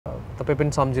तपाई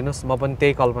पनि सम्झिनुस् म पनि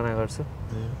त्यही कल्पना गर्छु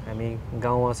हामी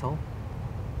गाउँमा छौं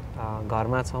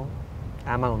घरमा छौं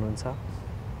आमा हुनुहुन्छ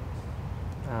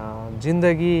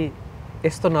जिन्दगी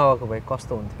यस्तो नभएको भए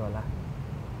कस्तो हुन्थ्यो होला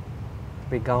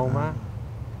तपाई गाउँमा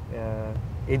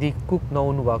यदि कुक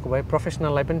नहुनु भएको भए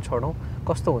प्रोफेसनललाई पनि छोडौं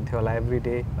कस्तो हुन्थ्यो होला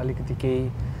एभ्रीडे अलिकति केही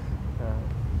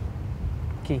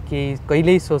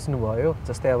कहिल्यै सोच्नु भयो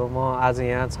जस्तै अब म आज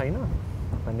यहाँ छैन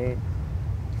भने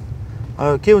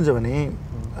के हुन्छ भने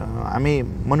हामी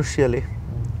मनुष्यले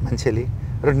मान्छेले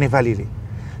र नेपालीले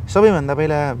सबैभन्दा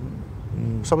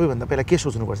पहिला के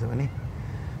सोच्नुपर्छ भने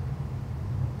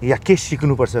या के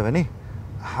सिक्नुपर्छ भने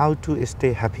हाउ टु स्टे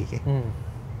ह्यापी के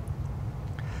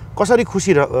कसरी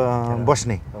खुसी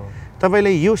बस्ने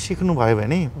तपाईले यो सिक्नु भयो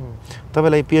भने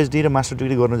तपाईलाई पीएचडी र मास्टर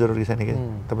डिग्री गर्नु जरुरी छैन के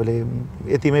तपाईले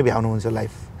यतिमै भ्याउनुहुन्छ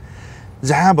लाइफ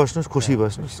जहाँ बस्नुस् खुसी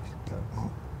बस्नुस्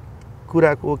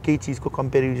कुराको केही चीजको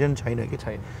कम्पेरिजन छैन के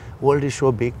छैन वर्ल्ड इज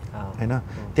सो बिग हैन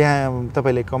त्यहाँ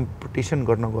तपाईले कम्पिटिसन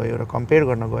गर्न गयो र कम्पेयर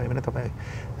गर्न गयो भने तपाई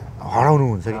हराउनु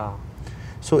हुन्छ के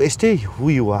so stay who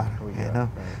you are हैन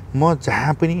म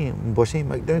जहाँ पनि बसे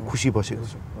म एकदमै खुसी बसेको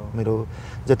छु मेरो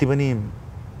जति पनि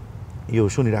यो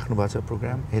सुनिराख्नु भएको छ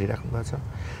प्रोग्राम हेरिराख्नु भएको छ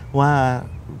उहाँ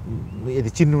यदि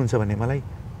चिन्नुहुन्छ भने मलाई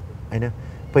हैन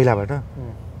पहिलाबाट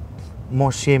म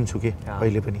सेम छु के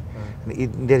अहिले पनि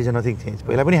देयर इज नथिङ चेन्ज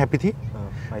पहिला पनि ह्यापी थिए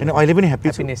हैन अहिले पनि ह्यापी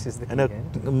छु हैन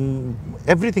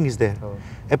everything is there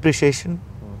appreciation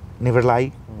never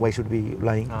लाई why should we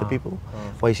lying to the people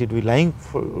why should we lying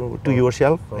to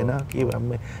yourself हैन के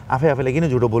आफैले किन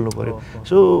झुटो बोल्नु पर्यो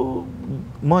सो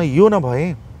म यो नभए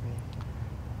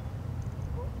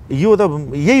यो त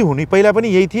यही हुने पहिला पनि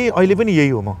यही थिए अहिले पनि यही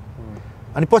हो म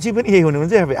अनि पछि पनि यही हुने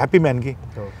हुन्छ ह्यापी म्यान के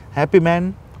happy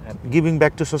man giving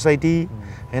back to society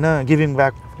हैन गिभिङ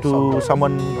ब्याक टु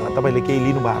समवन तपाईले केही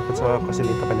लिनु भएको छ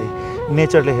कसैले तपाईले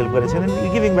नेचरले हेल्प गरेछ भने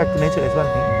giving back to nature as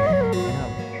well